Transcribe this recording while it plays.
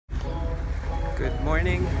Good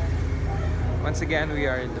morning. Once again, we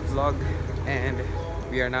are in the vlog and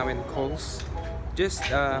we are now in Coles, just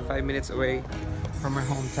 5 minutes away from our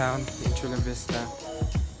hometown in Chula Vista.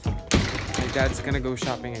 My dad's gonna go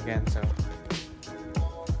shopping again, so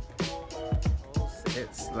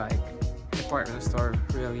it's like a department store,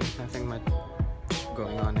 really nothing much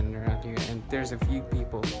going on in and around here. And there's a few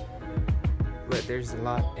people, but there's a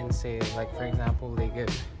lot in sale. Like for example, they give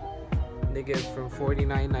from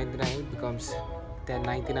 $49.99 becomes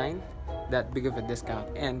 $10.99, that big of a discount.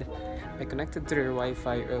 And I connected to their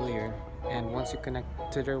Wi-Fi earlier, and once you connect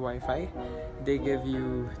to their Wi-Fi, they give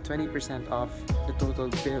you 20% off the total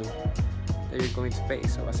bill that you're going to pay.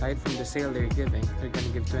 So aside from the sale they're giving, they're going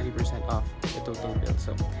to give 20% off the total bill.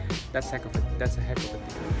 So that's a heck of a deal.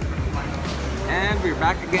 And we're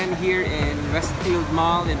back again here in Westfield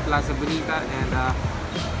Mall in Plaza Bonita, and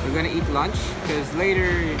we're gonna eat lunch because later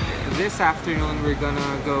this afternoon we're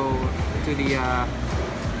gonna go to the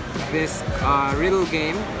this riddle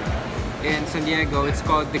game in San Diego. It's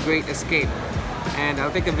called The Great Escape, and I'll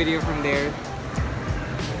take a video from there.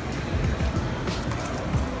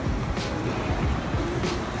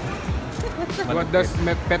 What does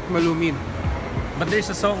Pet Malu mean? But there's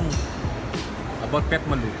a song about Pet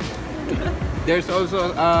Malu. There's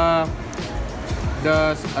also a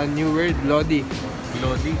new word, Lodi.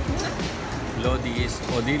 Lodi. Lodi is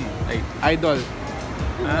Odil. Idol.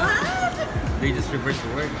 They just reverse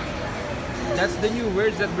the word. That's the new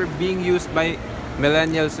words that were being used by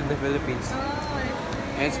millennials in the Philippines.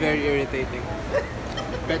 And it's very irritating.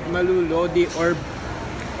 Pet Malu, Lodi, Orb.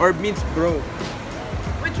 Orb means bro.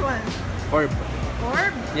 Which one? Orb.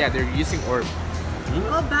 Orb? Yeah, they're using orb.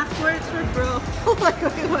 Oh, backwards for bro. Oh my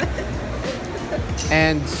god, what?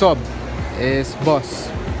 And sob is boss.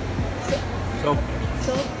 So,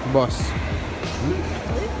 Boss.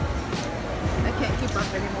 I can't keep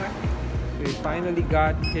up anymore. We finally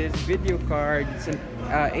got his video card. It's an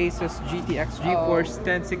Asus GTX GeForce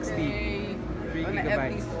 1060. 3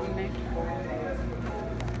 gigabytes.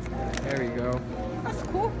 There we go. That's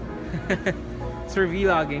cool. It's for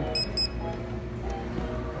vlogging.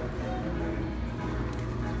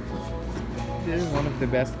 This is one of the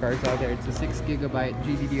best cards out there. It's a 6 gigabyte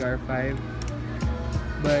GDDR5,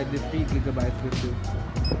 but the 3 gigabytes would do.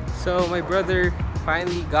 So my brother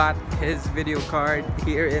finally got his video card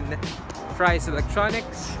here in Fry's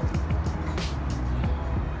Electronics.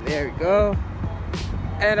 There we go.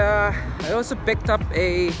 And I also picked up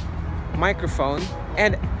a microphone,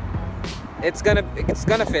 and it's gonna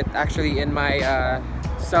fit actually in my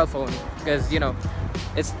cell phone, because you know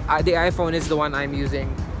it's the iPhone is the one I'm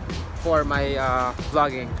using for my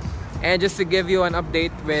vlogging. And just to give you an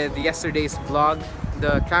update with yesterday's vlog,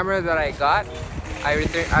 the camera that I got, I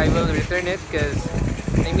will return it because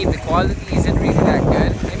I mean the quality isn't really that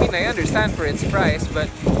good. I mean, I understand for its price, but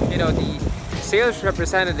you know, the sales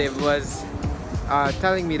representative was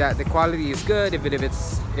telling me that the quality is good even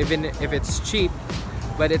if it's cheap,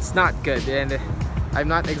 but it's not good. And I'm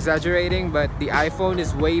not exaggerating, but the iPhone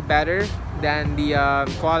is way better than the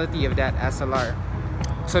quality of that SLR.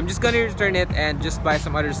 So I'm just gonna return it and just buy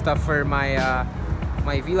some other stuff for my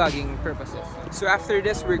my vlogging purposes. So after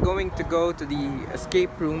this, we're going to go to the escape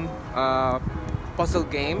room puzzle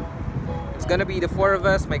game. It's gonna be the 4 of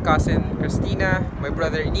us: my cousin Christina, my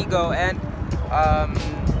brother Inigo, and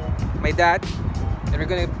my dad. And we're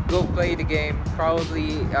gonna go play the game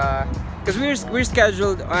probably because we're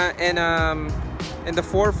scheduled in the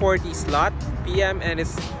 4:40 slot PM, and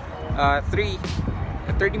it's 30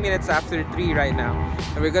 minutes after 3 right now,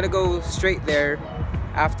 and we're gonna go straight there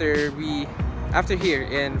after here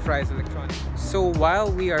in Fry's Electronics. So while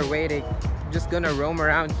we are waiting, I'm just gonna roam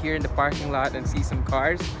around here in the parking lot and see some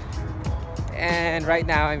cars. And right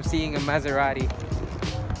now I'm seeing a Maserati.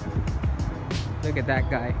 Look at that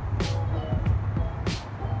guy.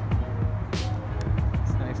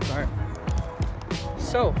 It's a nice car.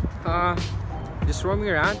 So just roaming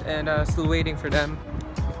around and still waiting for them.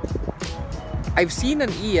 I've seen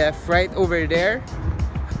an EF right over there.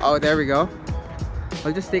 Oh, there we go.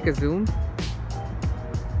 I'll just take a zoom.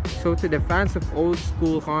 So to the fans of old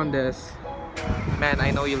school Hondas, man,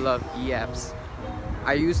 I know you love EFs.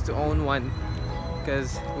 I used to own one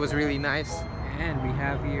because it was really nice. And we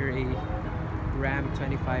have here a Ram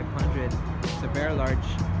 2500. It's a very large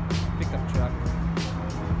pickup truck.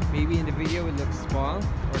 Maybe in the video it looks small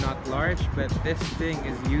or not large, but this thing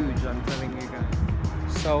is huge, I'm telling you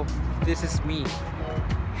guys. So this is me,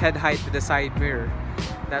 head height to the side mirror.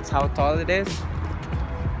 That's how tall it is.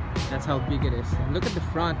 That's how big it is. And look at the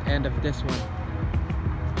front end of this one.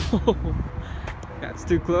 That's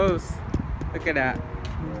too close. Look at that.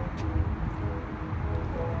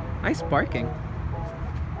 Nice parking.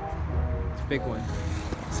 big one.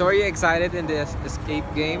 So are you excited in this escape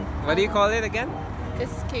game? What do you call it again?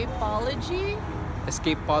 Escapology?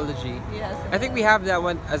 Escapology. Yes. I think we have that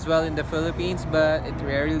one as well in the Philippines, but it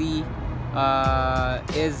rarely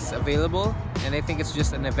is available. And I think it's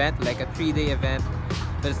just an event, like a 3-day event,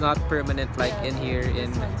 but it's not permanent like in here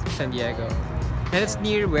in San Diego. And it's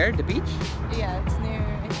near where? The beach? Yeah, it's near,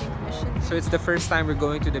 I think, Mission. So it's the first time we're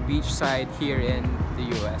going to the beach side here in the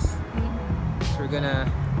US. So we're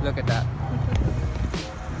gonna look at that.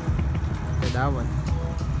 Look at that one.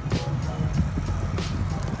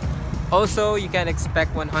 Also, you can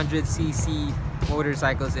expect 100cc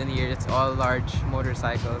motorcycles in here. It's all large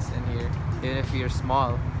motorcycles in here. Even if you're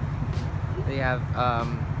small, they have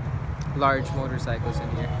large motorcycles in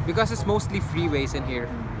here. Because it's mostly freeways in here,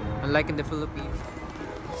 unlike in the Philippines.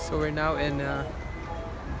 So we're now in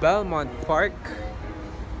Belmont Park.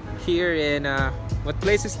 Here in, what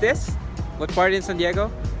place is this? What part in San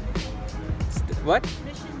Diego? What?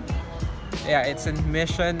 Mission Beach. Yeah, it's in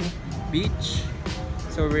Mission Beach.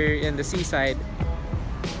 So we're in the seaside.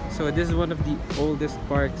 So this is one of the oldest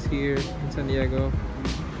parks here in San Diego.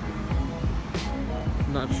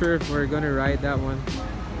 Not sure if we're gonna ride that one.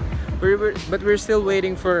 But we're still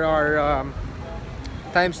waiting for our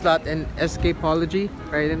time slot in escapology,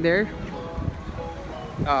 right in there.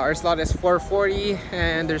 Our slot is 4:40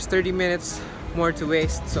 and there's 30 minutes more to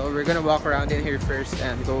waste. So we're gonna walk around in here first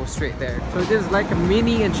and go straight there. So this is like a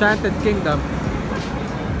mini enchanted kingdom.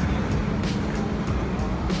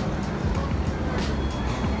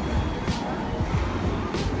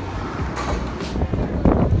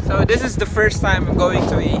 So this is the first time I'm going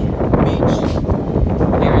to a beach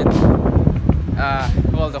here in,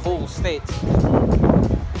 well, the whole state.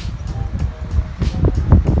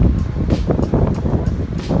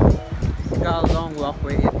 It's got a long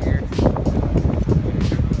walkway in here.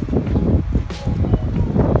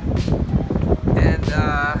 And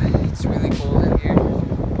it's really cold in here.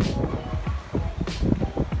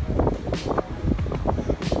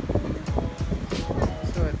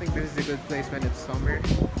 So I think this is a good place when it's summer.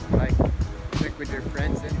 Like with your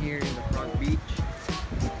friends in here in the front beach.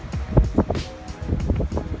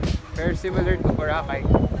 Very similar to Boracay.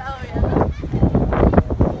 Oh, yeah.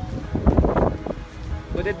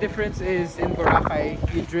 But the difference is in Boracay,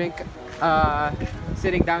 you drink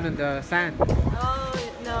sitting down on the sand. Oh,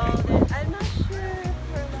 no. I'm not sure if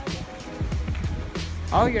we're allowed to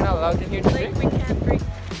drink. Oh, you're not allowed in here to Like, drink? we can't drink.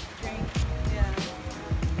 Yeah.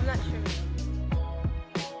 I'm not sure.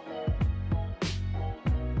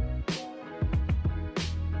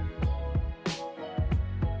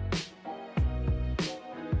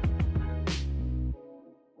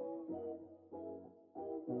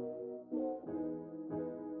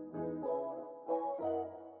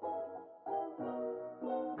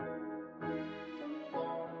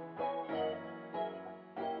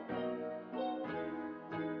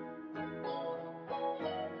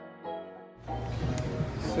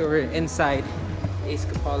 So we're inside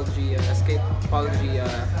escapology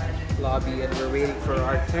lobby, and we're waiting for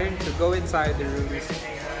our turn to go inside the rooms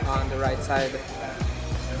on the right side.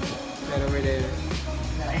 Right over there.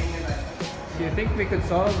 Do you think we could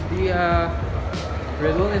solve the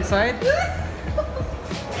riddle inside?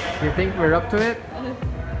 Do you think we're up to it?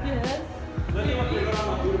 Yes.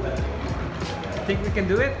 Think we can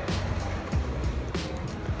do it?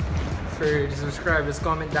 For the subscribers,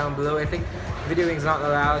 comment down below. I think videoing is not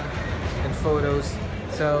allowed and photos,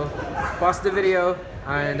 so pause the video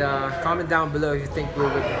and comment down below if you think we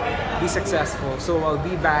would be successful. So I'll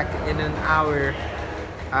be back in an hour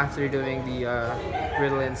after doing the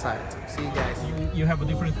riddle inside. See you guys. You have a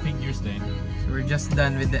different figures then. So we're just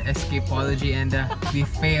done with the escapology and we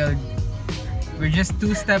failed. We're just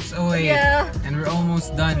 2 steps away, Yeah. and we're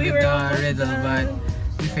almost done We with were the almost riddle, done. but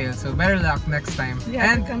we failed. So better luck next time.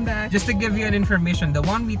 Yeah, and come back. just to give you an information, the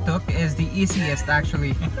one we took is the easiest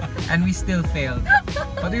actually, and we still failed.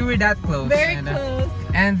 But we were that close. Very and, close.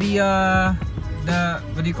 And the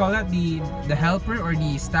what do you call that? The helper or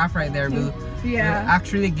the staff right there will Yeah.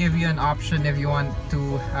 actually give you an option if you want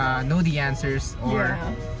to know the answers or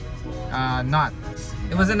not.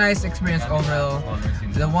 It was a nice experience overall.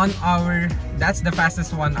 The 1 hour, that's the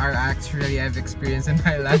fastest 1 hour actually I've experienced in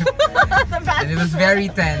my life. And it was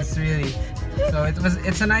very tense, really. So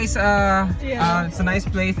it's a nice it's a nice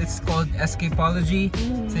place. It's called Escapology.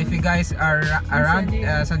 So if you guys are around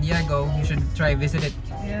San Diego, you should try visit it.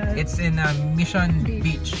 Yeah. It's in Mission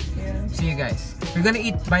Beach. Yeah. See you guys. We're gonna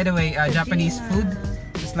eat, by the way, Japanese food.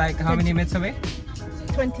 It's like how many minutes away?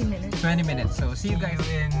 20 minutes. 20 minutes. So see you guys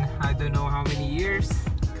in I don't know how many years.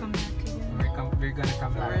 Come back again. We're gonna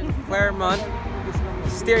come back. We're in Claremont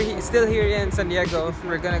still here in San Diego.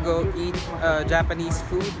 We're gonna go eat Japanese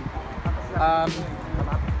food.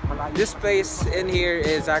 This place in here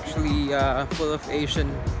is actually full of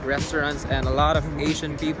Asian restaurants, and a lot of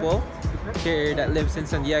Asian people here that lives in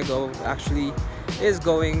San Diego actually is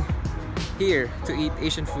going here to eat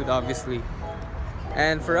Asian food, obviously.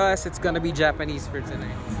 And for us, it's gonna be Japanese for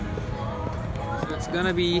tonight. So it's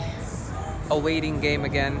gonna be a waiting game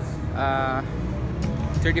again.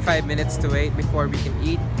 35 minutes to wait before we can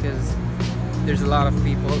eat because there's a lot of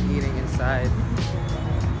people eating inside.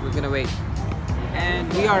 We're gonna wait.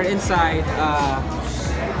 And we are inside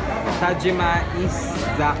Tajima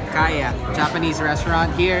Izakaya, Japanese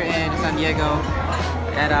restaurant here in San Diego.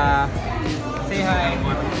 And say hi.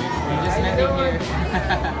 We're just landing here.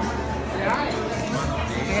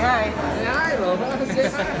 Say hi. Say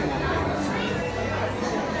hi.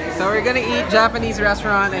 So we're gonna eat Japanese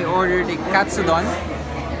restaurant. I ordered a katsudon.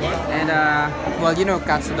 And well, you know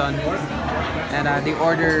katsudon. And they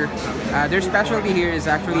order, their specialty here is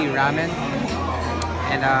actually ramen.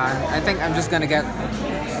 And I think I'm just gonna get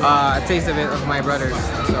a taste of it of my brother's.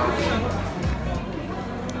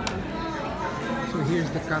 So here's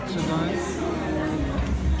the katsudon.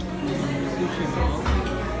 Sushi roll.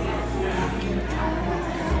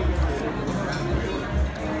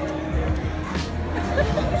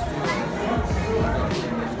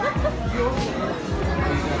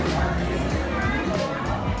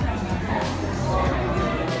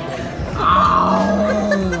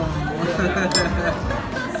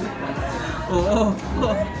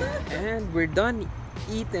 And we're done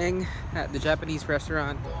eating at the Japanese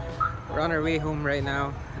restaurant. We're on our way home right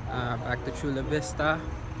now, back to Chula Vista.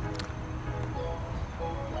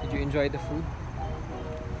 Did you enjoy the food?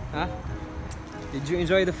 Huh? Did you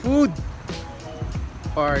enjoy the food?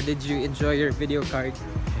 Or did you enjoy your video card?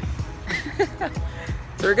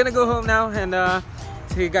 So we're gonna go home now and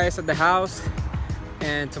see you guys at the house.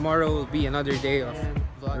 And tomorrow will be another day of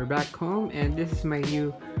vlog. We're back home and this is my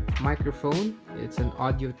new microphone. It's an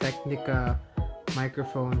Audio Technica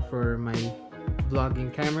microphone for my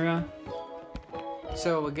vlogging camera.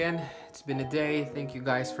 So again, it's been a day. Thank you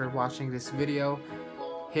guys for watching this video.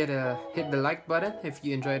 Hit the like button if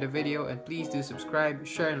you enjoyed the video, and please do subscribe,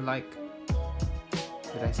 share, and like.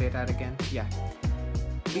 Did I say that again? Yeah.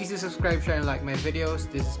 Please do subscribe, share, and like my videos.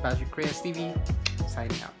 This is Patrick Reyes TV,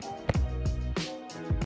 signing out.